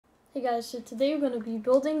Hey guys, so today we're going to be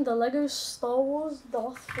building the LEGO Star Wars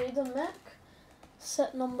Darth Vader Mech,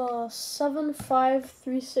 set number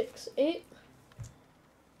 75368.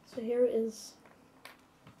 So here it is.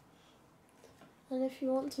 And if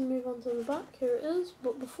you want to move on to the back, here it is.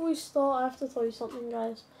 But before we start, I have to tell you something,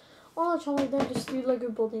 guys. On our channel, we don't just do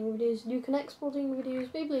LEGO building videos, you do Connect building videos,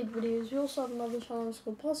 Beyblade videos. We also have another channel, it's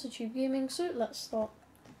called Parsatube Gaming, so let's start.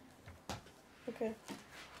 Okay.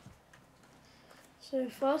 So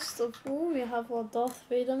first of all, we have our Darth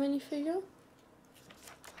Vader minifigure.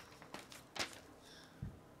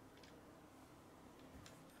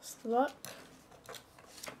 That's the back.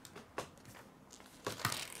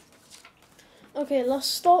 Okay, let's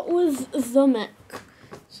start with the mech.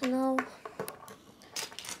 So now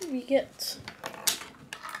we get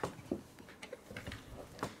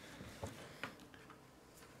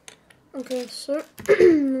so we're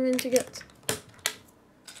going to get,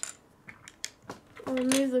 I'll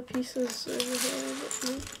remove the pieces over here a bit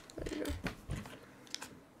more. There you go.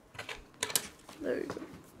 There we go.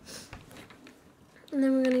 And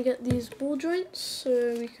then we're going to get these ball joints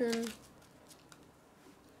so we can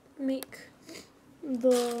make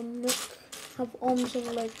the mech have arms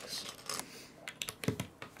and legs.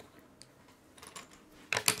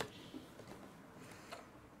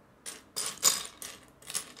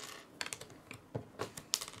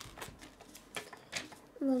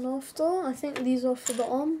 And then after, I think these are for the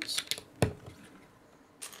arms.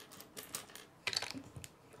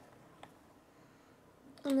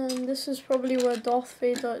 And then this is probably where Darth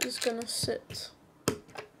Vader is gonna sit.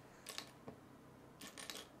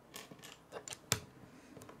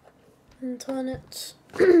 And turn it,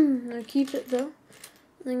 no, keep it there.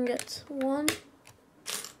 Then get 1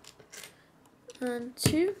 and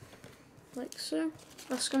 2, like so.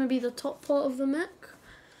 That's gonna be the top part of the mech.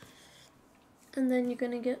 And then you're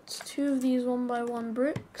going to get 2 of these 1x1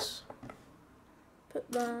 bricks, put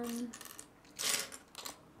them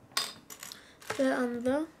there and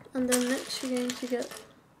there, and then next you're going to get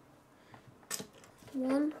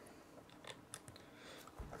 1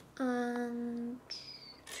 and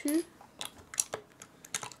 2,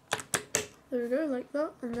 there we go, like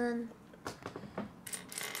that, and then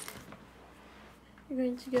you're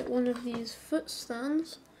going to get one of these foot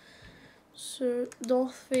stands. So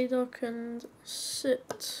Darth Vader can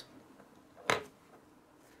sit,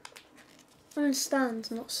 stand,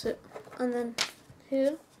 not sit. And then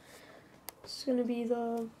here, it's going to be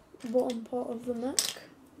the bottom part of the mech.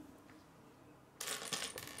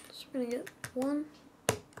 So we're going to get 1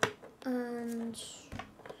 and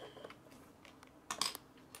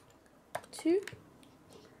 2.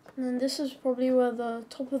 And then this is probably where the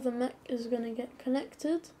top of the mech is going to get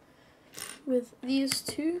connected with these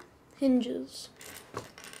 2 hinges.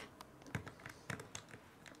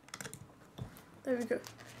 There we go.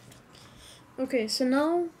 Okay, so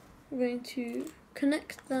now we're going to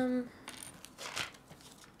connect them.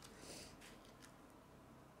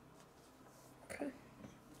 Okay.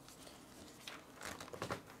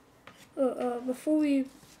 Before we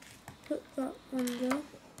put that one there,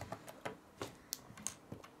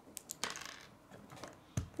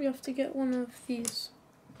 we have to get one of these.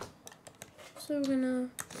 So we're gonna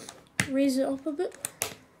raise it up a bit,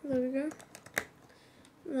 there we go,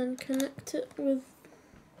 and then connect it with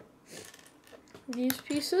these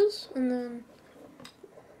pieces, and then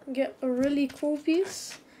get a really cool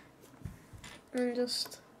piece and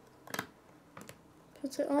just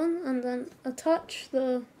put it on, and then attach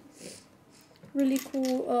the really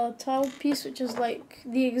cool tiled piece, which is like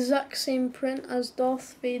the exact same print as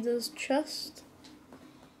Darth Vader's chest.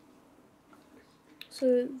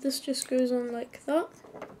 So this just goes on like that.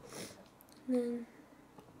 And then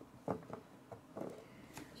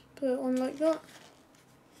just put it on like that,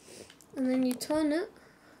 and then you turn it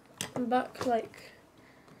back like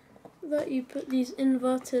that. You put these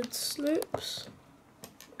inverted slopes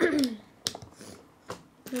and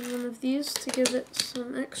one of these to give it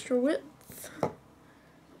some extra width,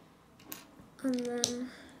 and then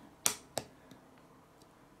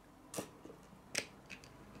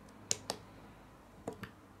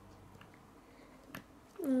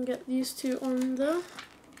and get these 2 on there,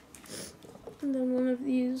 and then one of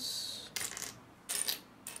these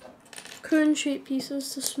cone shaped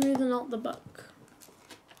pieces to smoothen out the back.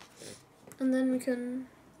 And then we can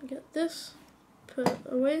get this, put it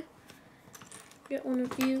away, get one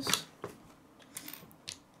of these,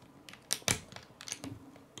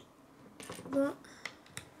 that.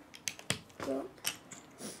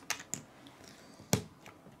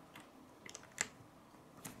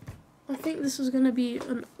 I think this is going to be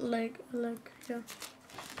a leg, yeah.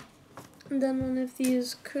 And then one of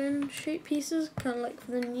these cone shaped pieces, kind of like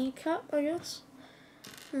for the kneecap, I guess.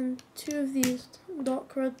 And two of these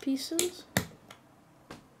dark red pieces.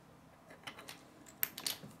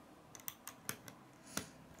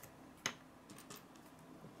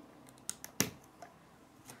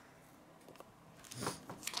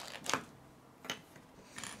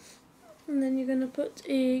 And then you're going to put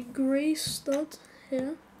a grey stud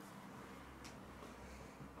here.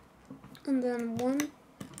 And then 1,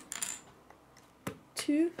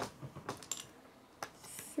 2,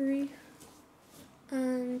 3,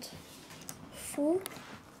 and 4.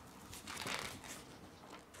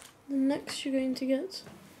 Then next you're going to get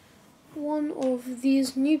one of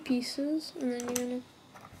these new pieces, and then you're going to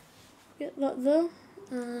get that there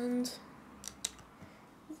and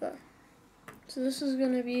there. So this is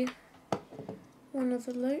going to be one of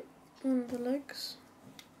the legs,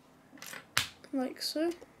 like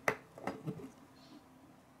so.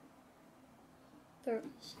 There it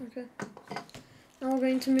is. Okay. Now we're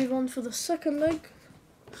going to move on for the second leg.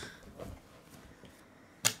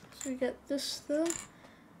 So we get this there.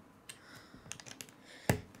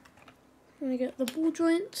 We get the ball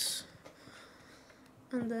joints,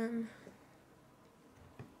 and then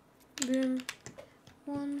boom,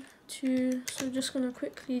 1, 2. So we're just going to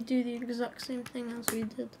quickly do the exact same thing as we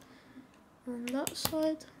did on that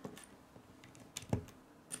side.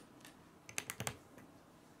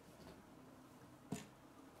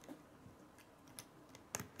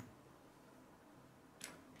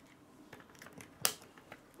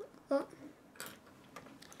 That.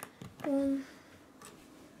 1,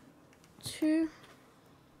 2,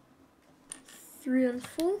 3, and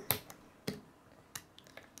 4.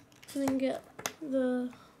 And then get the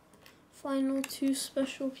final 2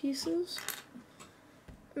 special pieces,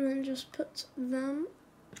 and then just put them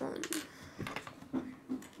on.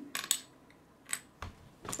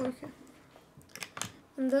 Okay.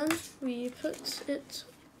 And then we put it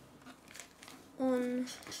on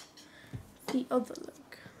the other leg.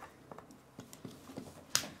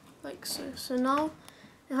 Like so. So now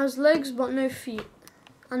it has legs but no feet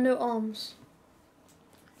and no arms.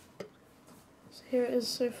 So here it is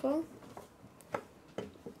so far.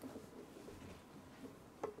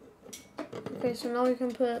 Okay, so now we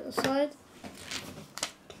can put it aside.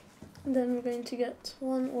 And then we're going to get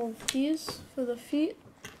one of these for the feet.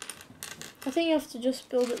 I think you have to just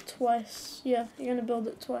build it twice. Yeah, you're going to build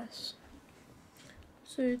it twice.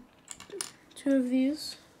 So 2 of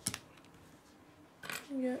these.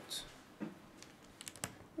 You get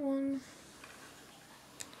 1,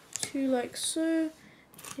 2 like so,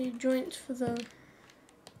 a joint for the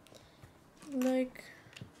leg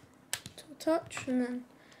to attach, and then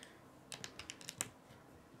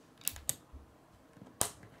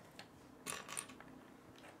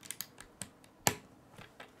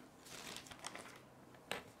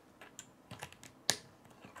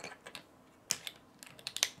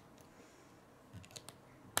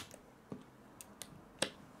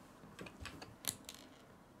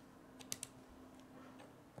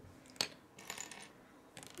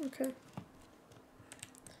okay.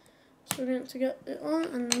 So we're going to get it on,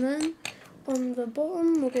 and then on the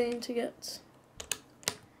bottom we're going to get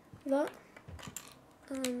that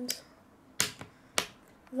and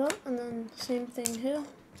that, and then same thing here.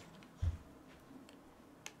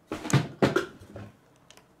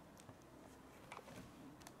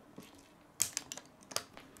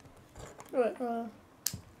 Right,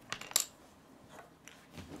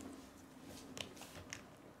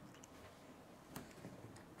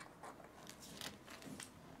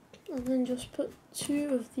 and then just put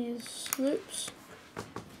 2 of these slopes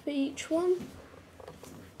for each one.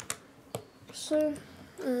 So,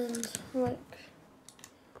 and like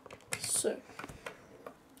so.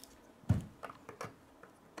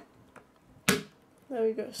 There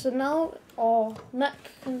we go. So now our mech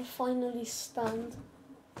can finally stand.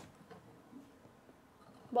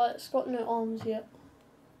 But it's got no arms yet.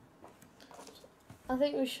 I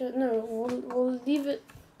think we should, no, we'll leave it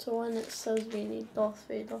to when it says we need Darth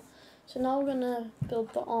Vader. So now we're gonna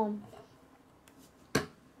build the arm.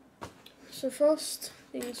 So first,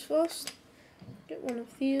 things first, get one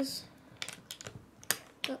of these,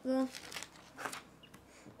 up there.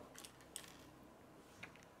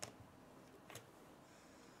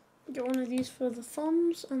 Get one of these for the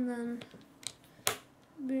thumbs, and then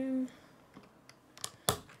boom,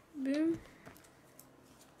 boom.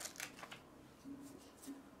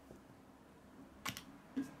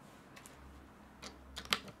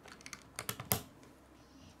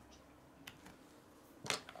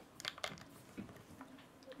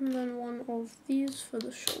 And then one of these for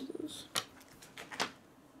the shoulders.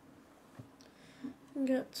 And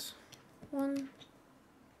get 1,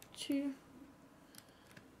 2,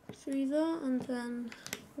 3 there, and then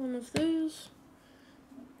one of those,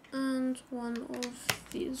 and one of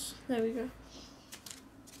these. There we go.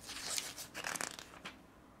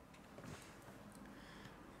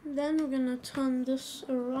 Then we're gonna turn this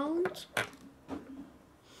around,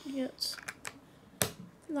 get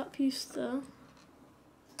that piece there,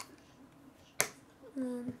 and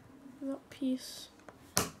then that piece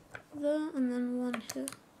there, and then one here.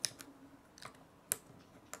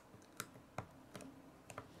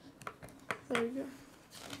 There we go.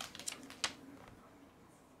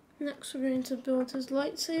 Next we're going to build his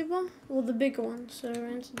lightsaber, or the bigger one, so we're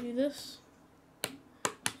going to do this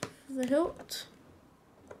for the hilt.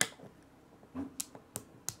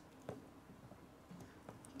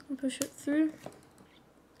 And push it through.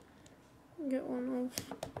 Get one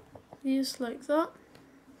of these like that,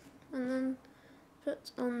 and then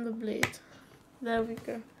put on the blade. There we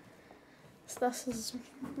go. So that's his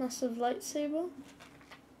massive lightsaber.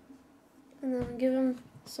 And then give him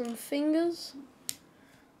some fingers,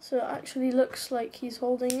 so it actually looks like he's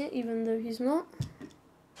holding it even though he's not.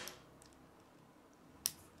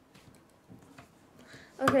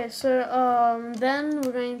 Okay, so then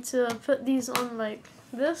we're going to put these on like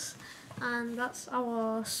this, and that's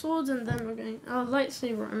our sword, and then we're going, our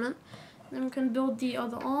lightsaber I meant. Then we can build the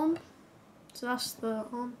other arm, so that's the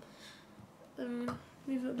arm. Then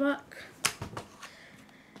move it back.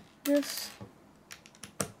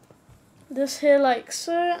 This here like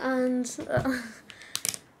so, and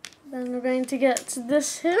then we're going to get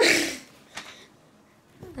this here,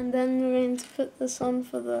 and then we're going to put this on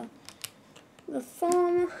for the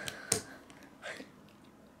thumb,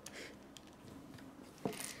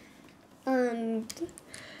 and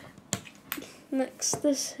next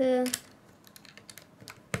this here,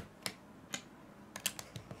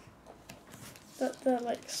 that there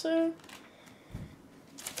like so.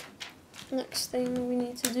 Next thing we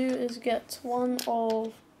need to do is get one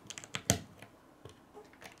of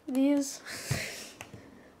these.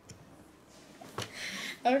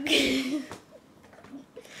 Okay.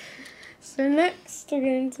 So next we're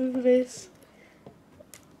going to place,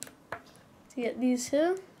 to get these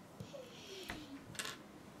here.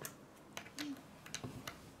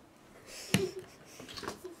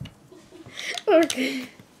 Okay.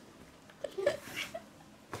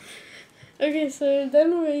 Okay, so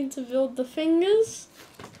then we're going to build the fingers.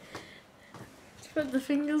 Let's put the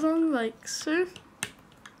fingers on like so.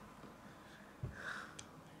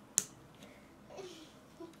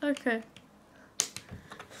 Okay.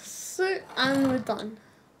 So, and we're done.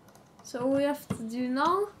 So all we have to do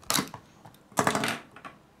now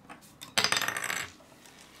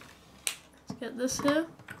is get this here,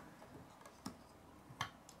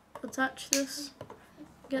 attach this,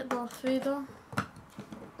 get Darth Vader,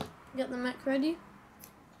 get the mech ready,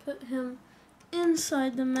 put him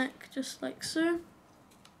inside the mech just like so,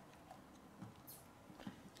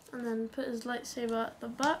 and then put his lightsaber at the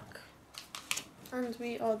back, and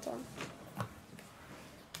we are done.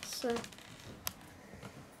 So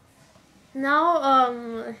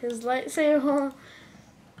now his lightsaber,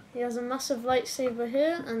 he has a massive lightsaber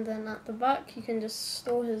here, and then at the back you can just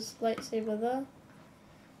store his lightsaber there.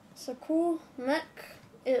 It's a cool mech.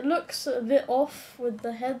 It looks a bit off with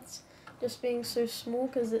the heads just being so small,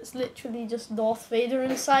 because it's literally just Darth Vader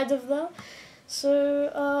inside of there.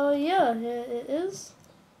 So yeah, here it is.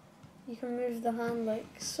 You can move the hand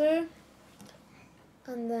like so,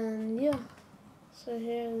 and then yeah, so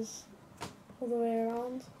here's all the way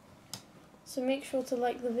around. So make sure to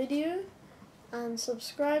like the video and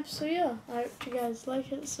subscribe. So yeah, I hope you guys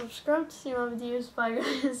like it. Subscribe to see my videos. Bye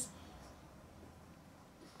guys.